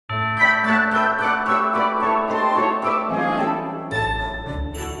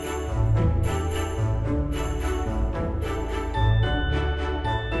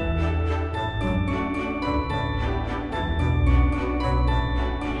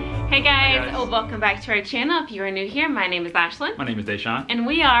Hey guys, welcome back to our channel. If you are new here, my name is Ashlyn. My name is DaShawn. And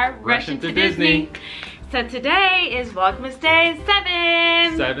we are Rushing to Disney. So today is Vlogmas Day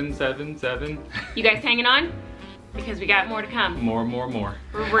 7. 7. You guys hanging on? Because we got more to come. More.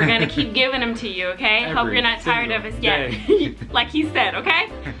 We're gonna keep giving them to you, okay? Hope you're not tired of us yet. Like he said, okay?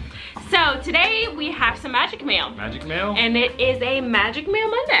 So today we have some magic mail. Magic mail? And it is a Magic Mail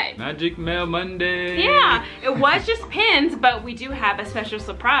Monday. Magic Mail Monday. Yeah, it was just pins, but we do have a special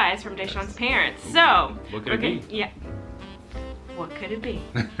surprise from DaShawn's parents. So, what could it be? Yeah. What could it be?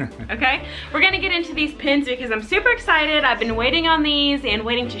 Okay, we're gonna get into these pins because I'm super excited. I've been waiting on these and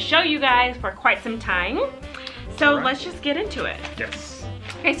waiting to show you guys for quite some time. So let's just get into it. Yes.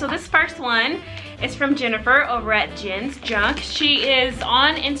 Okay, so this first one is from Jennifer over at Jen's Junk. She is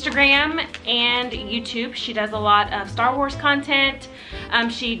on Instagram and YouTube. She does a lot of Star Wars content.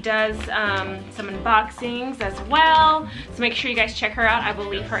 She does some unboxings as well. So make sure you guys check her out. I will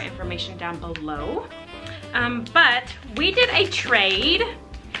leave her information down below. But we did a trade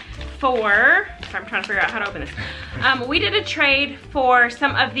for, I'm trying to figure out how to open this. We did a trade for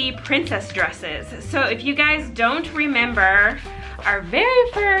some of the princess dresses. So if you guys don't remember, our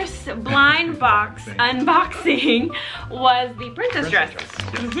very first blind box unboxing was the princess dresses.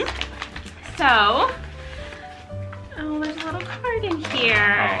 So, oh, there's a little card in here,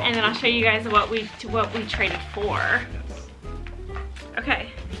 and then I'll show you guys what we traded for. Okay.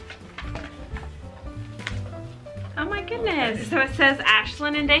 Oh my goodness. So it says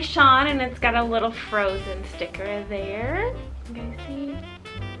Ashlyn and DaShawn, and it's got a little Frozen sticker there. You guys see?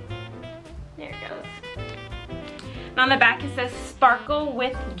 There it goes. And on the back it says Sparkle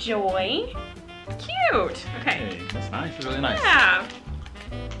with Joy. Cute. Okay. Hey, that's nice. It's really nice. Yeah.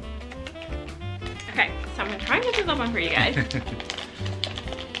 Okay, so I'm gonna try and get this open for you guys.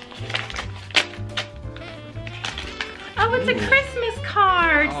 Oh, it's a Christmas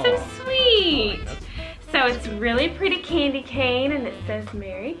card. So sweet. So it's really pretty candy cane, and it says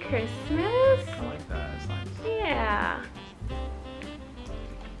Merry Christmas. I like that. It's nice. Yeah.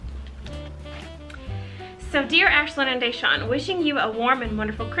 So dear Ashlyn and DaShawn, wishing you a warm and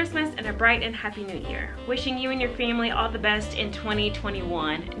wonderful Christmas and a bright and happy new year. Wishing you and your family all the best in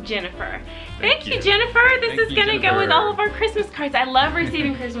 2021, Jennifer. Thank you, Jennifer. This is gonna go with all of our Christmas cards. I love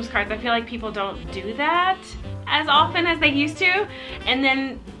receiving Christmas cards. I feel like people don't do that as often as they used to. And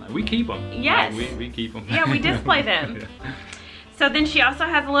then we keep them. Yes. We keep them. Yeah, we display them. Yeah. So then she also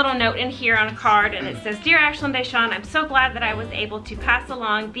has a little note in here on a card, and it says, Dear Ashlyn and DaShawn, I'm so glad that I was able to pass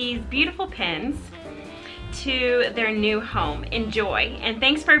along these beautiful pins to their new home. Enjoy, and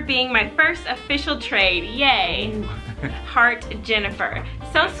thanks for being my first official trade. Yay. Heart, Jennifer.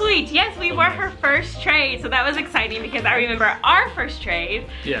 So sweet. Yes, we were her first trade, so that was exciting because I remember our first trade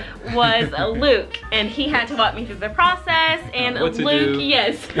was Luke, and he had to walk me through the process. And Luke,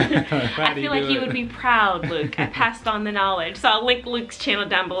 yes, I feel like he would be proud, Luke. I passed on the knowledge, so I'll link Luke's channel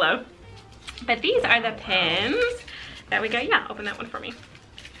down below. But these are the pins that we got. Yeah, open that one for me.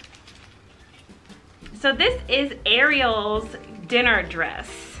 So this is Ariel's dinner dress.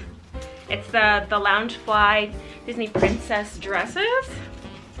 It's the Loungefly Disney Princess dresses.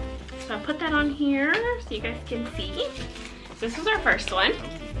 So I'll put that on here so you guys can see. So this was our first one.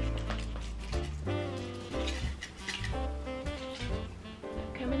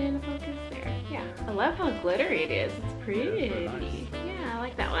 Coming in focus there. Yeah, I love how glittery it is. It's pretty. Yeah, nice. Yeah, I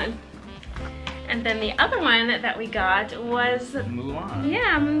like that one. And then the other one that we got was Mulan.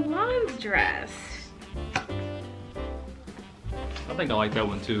 Yeah, Mulan's dress. I think I like that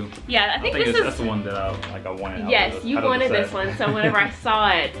one too. Yeah, I think that's the one that I wanted. Yes, you wanted this one, so whenever I saw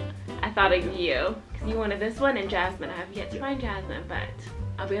it, I thought of you. Because you wanted this one and Jasmine. I have yet to find Jasmine, but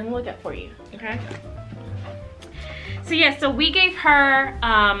I'll be on the lookout for you, okay? So yeah, so we gave her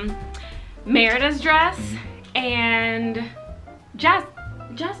Merida's dress and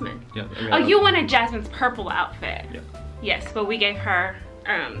Jasmine. Yeah, oh, you wanted Jasmine's purple outfit. Yeah. Yes, but we gave her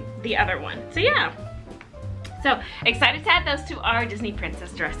the other one. So yeah. So excited to add those to our Disney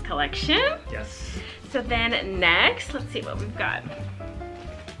Princess dress collection. Yes. So then next, let's see what we've got.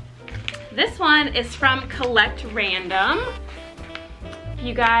 This one is from Collect Random. If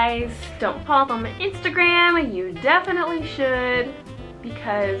you guys don't follow them on Instagram, you definitely should,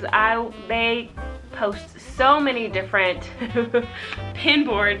 because they post so many different pin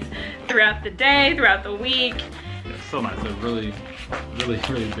boards throughout the day, throughout the week. It's so nice. They're really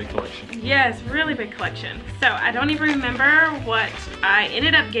big collection. Yes, really big collection. So I don't even remember what I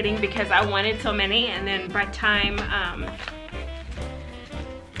ended up getting because I wanted so many, and then by the time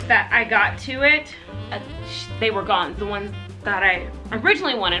that I got to it, they were gone. The ones that I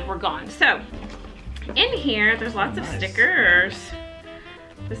originally wanted were gone. So in here, there's lots of stickers.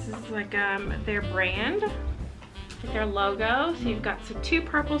 This is like their brand, their logo. So you've got two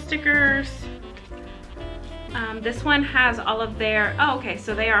purple stickers. This one has all of their, oh, okay,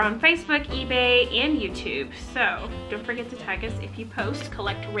 so they are on Facebook, eBay, and YouTube. So don't forget to tag us if you post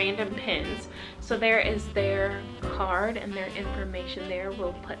collect random pins. So there is their card and their information there.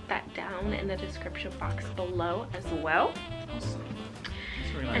 We'll put that down in the description box below as well. Awesome.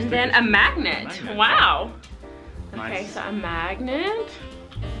 Really nice. And then a magnet. Wow. Nice. Okay, so a magnet.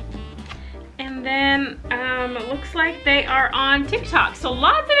 And then it looks like they are on TikTok. So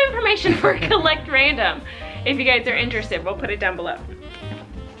lots of information for Collect Random. If you guys are interested, we'll put it down below.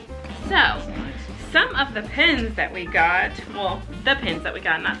 So, some of the pins that we got, well, the pins that we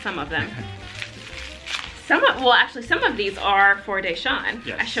got, not some of them. Actually, some of these are for DaShawn.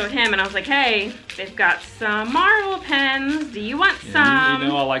 Yes. I showed him and I was like, hey, they've got some Marvel pins. Do you want some? You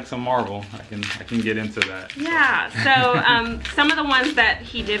know I like some Marvel. I can get into that. Yeah, so some of the ones that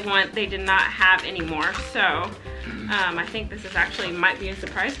he did want, they did not have anymore. So I think this is actually might be a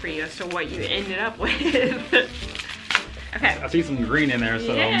surprise for you as to what you ended up with. Okay. I see some green in there,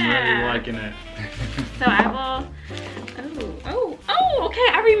 so yeah. I'm really liking it. So I will, okay,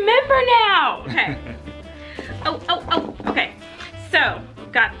 I remember now. Okay. Okay. So,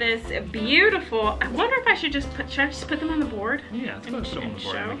 got this beautiful, I wonder if I should just put them on the board? Yeah, let's put them on the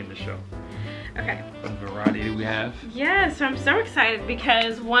board and making the show. Okay. What variety do we have? Yeah, so I'm so excited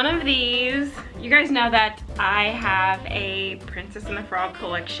because one of these, you guys know that I have a Princess and the Frog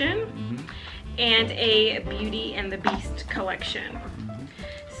collection and a Beauty and the Beast collection.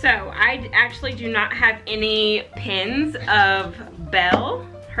 So I actually do not have any pins of Belle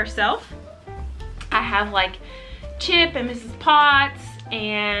herself. I have like Chip and Mrs. Potts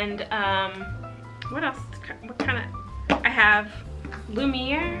and what else? What kind of? I have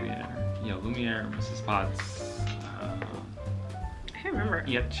Lumiere. Yeah, Lumiere, Mrs. Potts. I can't remember.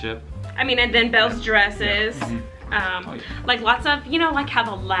 Yeah, Chip. I mean, and then Belle's dresses. Yeah. Like lots of, you know, like how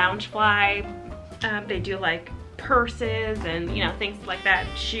the Loungefly, they do like purses and, you know, things like that,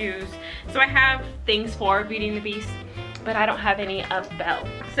 shoes. So I have things for Beauty and the Beast, but I don't have any of Belle.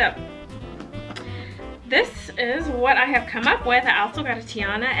 So this is what I have come up with. I also got a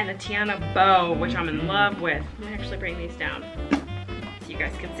Tiana and a Tiana bow, which I'm in love with. Let me actually bring these down so you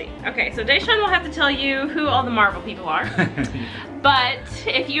guys can see. Okay, so DaShawn will have to tell you who all the Marvel people are. But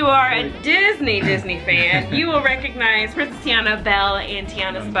if you are a Disney fan, you will recognize Princess Tiana, Belle, and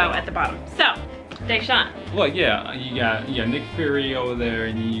Tiana's bow at the bottom. So, DaShawn. Well, yeah, you got Nick Fury over there,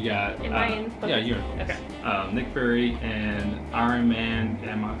 and you got Am I in focus? yeah, you're in focus. Okay. Nick Fury and Iron Man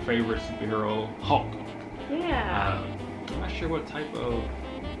and my favorite superhero, Hulk. Yeah. I'm not sure what type of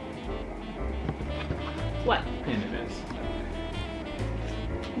What? pin it is.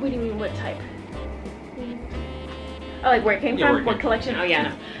 What do you mean, what type? Oh, like where it came from? What collection? Oh,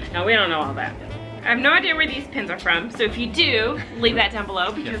 yeah, no, we don't know all that. I have no idea where these pins are from, so if you do, leave that down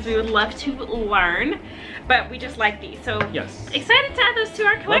below because we would love to learn. But we just like these, so excited to add those to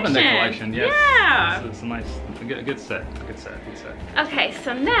our collection. Loving the collection, yes. Yeah. It's a nice, a good set. Okay,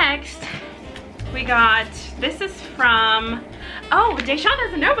 so next we got, this is from, oh, DaShawn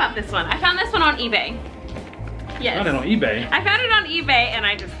doesn't know about this one. I found this one on eBay. Yes. Found it on eBay? I found it on eBay and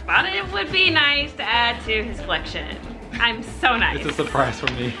I just thought it would be nice to add to his collection. I'm so nice. It's a surprise for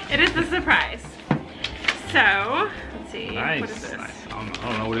me. It is a surprise. So, let's see. Nice. What is this? Nice. I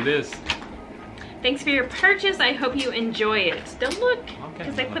don't know what it is. Thanks for your purchase. I hope you enjoy it. Don't look,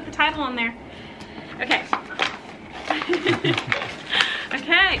 because they put the title on there. Okay.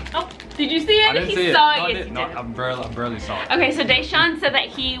 Okay. Oh, did you see it? I didn't see it. No, I didn't. No, I barely saw it. Okay, so DaShawn said that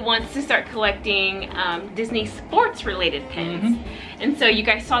he wants to start collecting Disney sports related pins. And so you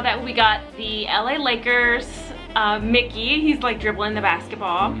guys saw that we got the LA Lakers Mickey. He's like dribbling the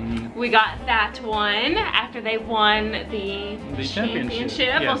basketball. We got that one after they won the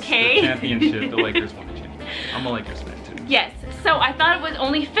championship. Yes, okay. The championship. The Lakers won the championship. I'm a Lakers fan too. Yes. So I thought it was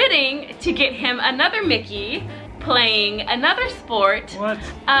only fitting to get him another Mickey playing another sport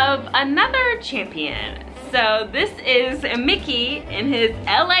of another champion. So this is Mickey in his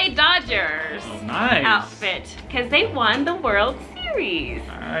LA Dodgers outfit because they won the World Series.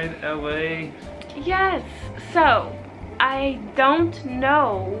 All right, LA. Yes. So I don't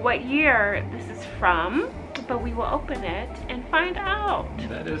know what year this is from, but we will open it and find out.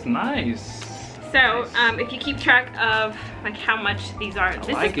 That is nice. So if you keep track of like how much these are,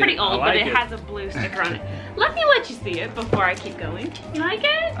 this is pretty old, but it has a blue sticker on it. Let me let you see it before I keep going. You like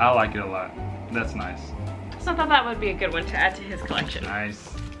it? I like it a lot. That's nice. So I thought that would be a good one to add to his collection.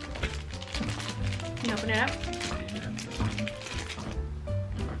 Nice. Can you open it up?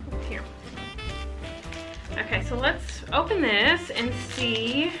 Here. Okay, so let's open this and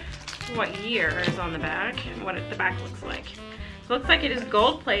see what year is on the back and what the back looks like. So it looks like it is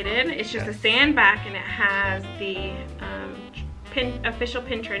gold plated. It's just a sand back and it has the official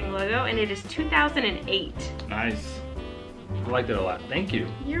pin trading logo, and it is 2008. Nice. I like that a lot. Thank you.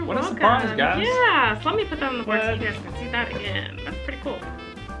 You're what welcome. A surprise, guys. Yeah, so let me put that on the board so you guys can see that again. That's pretty cool.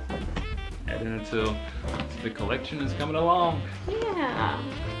 Adding it until the collection is coming along. Yeah.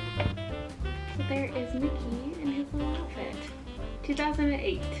 So there is Mickey in his little outfit.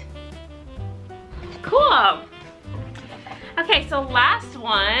 2008. Cool. Okay, so last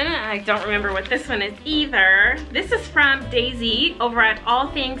one. I don't remember what this one is either. This is from Daisy over at All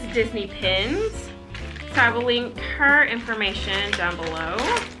Things Disney Pins. So I will link her information down below.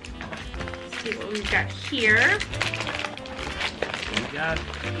 Let's see what we've got here. Yeah,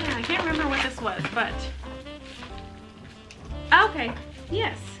 I can't remember what this was, but okay,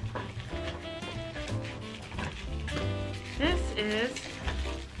 yes. This is,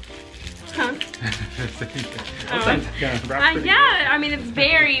 yeah, I mean, it's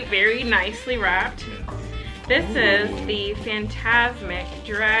very, very nicely wrapped. This is the Phantasmic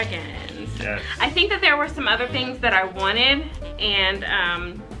Dragons. Yes. I think that there were some other things that I wanted and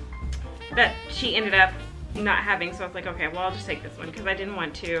that she ended up not having, so I was like, okay, well, I'll just take this one because I didn't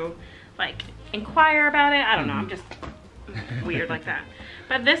want to like inquire about it. I don't know, I'm just weird like that.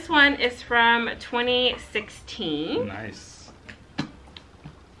 But this one is from 2016. Nice.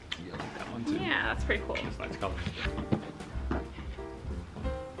 You like that one too? Yeah, that's pretty cool. It's nice color.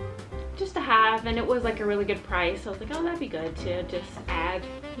 Just to have, and it was like a really good price. So I was like, oh, that'd be good to just add.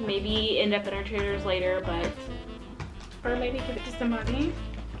 Maybe end up in our traders later, but or maybe give it to somebody.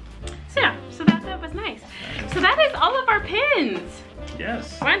 So yeah, so that was nice. So that is all of our pins.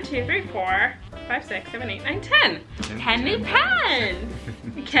 Yes. 1, 2, 3, 4, 5, 6, 7, 8, 9, 10. 10 new pens.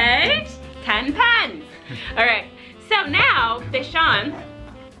 Okay? 10 pens. All right. So now, DaShawn.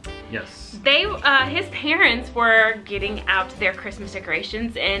 Yes. His parents were getting out their Christmas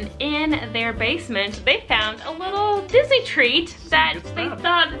decorations, and in their basement, they found a little Disney treat that they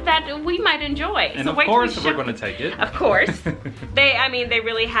thought that we might enjoy. And so of course, we're going to take it. Of course. They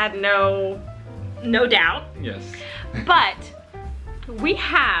really had no doubt. Yes. But we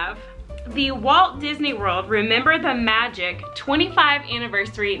have the Walt Disney World Remember the Magic 25th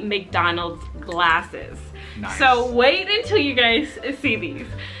Anniversary McDonald's glasses. Nice. So wait until you guys see these.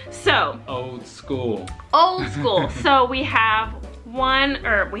 So old school. Old school. So we have 1,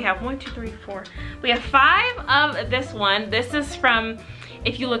 2, 3, 4. We have 5 of this one. This is from,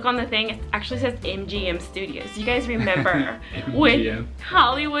 if you look on the thing, it actually says MGM Studios. You guys remember when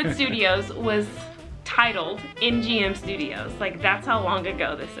Hollywood Studios was titled MGM Studios? Like, that's how long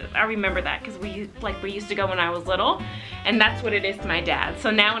ago this is. I remember that because we used to go when I was little, and that's what it is to my dad. So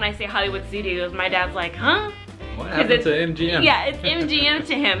now when I say Hollywood Studios, my dad's like, huh? What happened to MGM? Yeah, it's MGM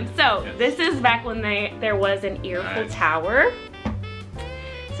to him. So yes. This is back when there was an Eiffel Tower.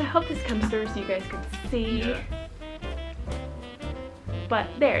 So I hope this comes through so you guys can see. Yeah. But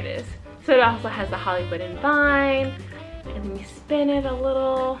there it is. So it also has the Hollywood and Vine, and then you spin it a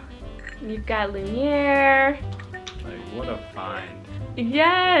little. You've got Lumiere. Like, what a find.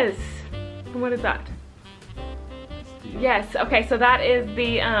 Yes. What is that? Yes. Okay, so that is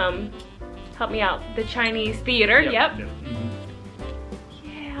the help me out. The Chinese theater. Yep. Mm-hmm.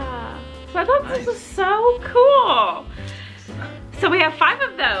 Yeah. So I thought this was so cool. So we have 5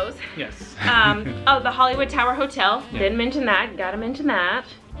 of those. Yes. Oh, the Hollywood Tower Hotel. Yeah. Didn't mention that. Gotta mention that.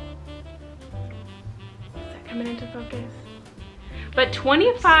 Is that coming into focus? But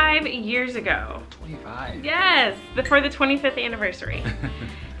 25 years ago. 25. Yes, for the 25th anniversary.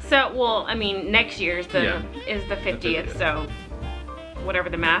 So, well, I mean, next year is the 50th, so whatever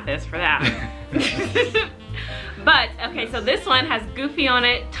the math is for that. But, okay, so this one has Goofy on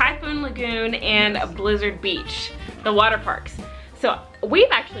it, Typhoon Lagoon, and Blizzard Beach, the water parks. So,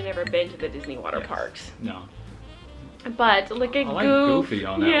 we've actually never been to the Disney water parks. No. But look at I like Goofy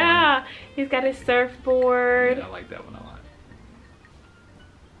on that one. Yeah, he's got his surfboard. Yeah, I like that one a lot.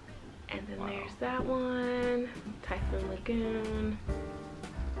 And then there's that one, Typhoon Lagoon.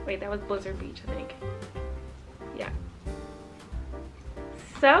 Wait, that was Blizzard Beach, I think. Yeah.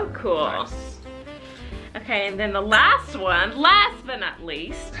 So cool. Nice. Okay, and then the last one, last but not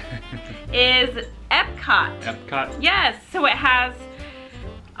least, is Epcot. Epcot? Yes, so it has,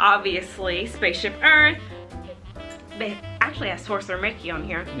 obviously, Spaceship Earth. They actually have Sorcerer Mickey on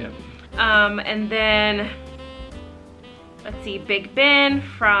here. Yep. And then, let's see, Big Ben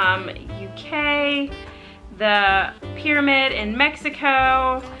from UK, the Pyramid in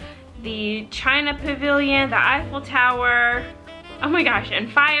Mexico, the China Pavilion, the Eiffel Tower, oh my gosh,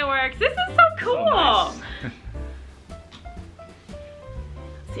 and fireworks. This is so cool. So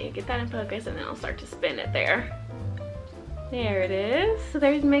nice. see, get that in focus and then I'll start to spin it there. There it is. So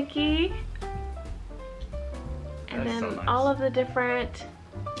there's Mickey. And That's then so nice. all of the different,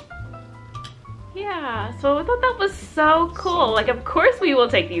 yeah, so I thought that was so cool. So like, of course we will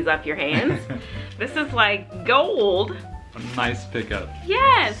take these off your hands. This is like gold. A nice pickup.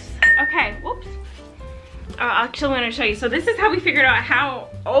 Yes. Okay, whoops. I actually want to show you. So this is how we figured out how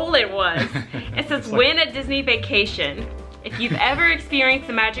old it was. It says, like, win a Disney vacation. If you've ever experienced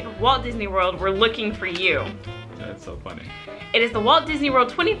the magic of Walt Disney World, we're looking for you. That's so funny. It is the Walt Disney World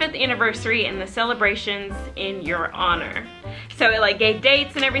 25th anniversary and the celebrations in your honor. So it like gave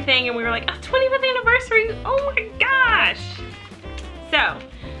dates and everything, and we were like, oh, 25th anniversary, oh my gosh. So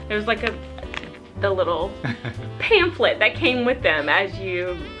there's like the little pamphlet that came with them as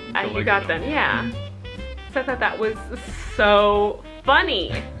you got them, yeah. So I thought that was so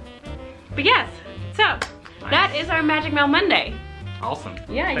funny. But yes, so Nice. that is our Magic Mail Monday. Awesome.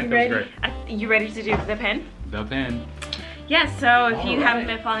 Yeah, you ready? You ready to do the pin? The pin. Yes, so if you All haven't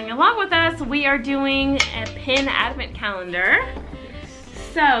right. been following along with us, we are doing a pin advent calendar.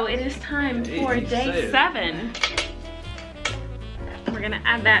 So it is time for day 7. We're gonna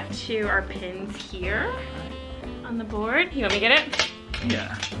add that to our pins here on the board. You want me to get it?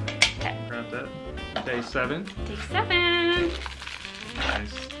 Yeah. Okay. Grab that. Day 7. Day 7.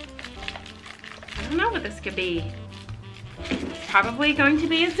 Nice. I don't know what this could be. It's probably going to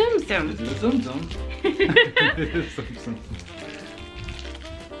be a Zoom Zoom. Is it a Zoom Zoom? It is Zoom Zoom.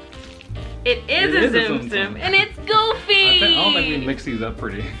 It is a Zoom Zoom, and it's Goofy! I don't think we mix these up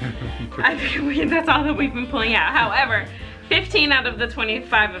pretty. I think that's all that we've been pulling out. However, 15 out of the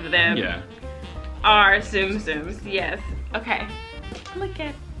 25 of them are Zoom Zooms, yes. Okay, look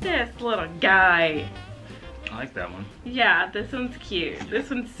at this little guy. I like that one. Yeah, this one's cute. This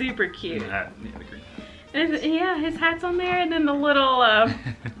one's super cute. And that, yeah, the green. And, yeah, his hat's on there, and then the little,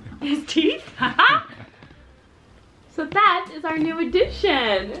 his teeth. So that is our new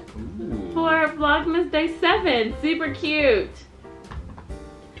addition for Vlogmas Day 7. Super cute.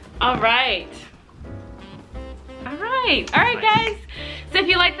 All right. All right, guys. So if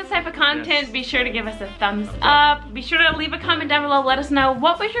you like this type of content, be sure to give us a thumbs up. Be sure to leave a comment down below. Let us know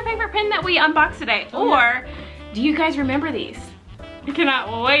what was your favorite pen that we unboxed today. Or do you guys remember these? I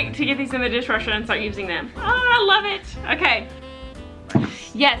cannot wait to get these in the dishwasher and start using them. Oh, I love it. Okay.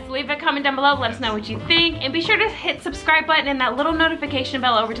 Yes, leave a comment down below. Let us know what you think. And be sure to hit subscribe button and that little notification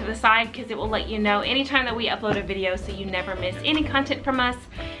bell over to the side, because it will let you know anytime that we upload a video so you never miss any content from us.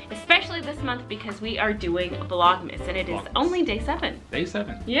 Especially this month because we are doing Vlogmas and it is only day 7. Day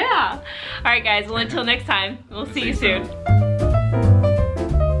 7. Yeah. All right, guys. Well, until next time, we'll see you soon.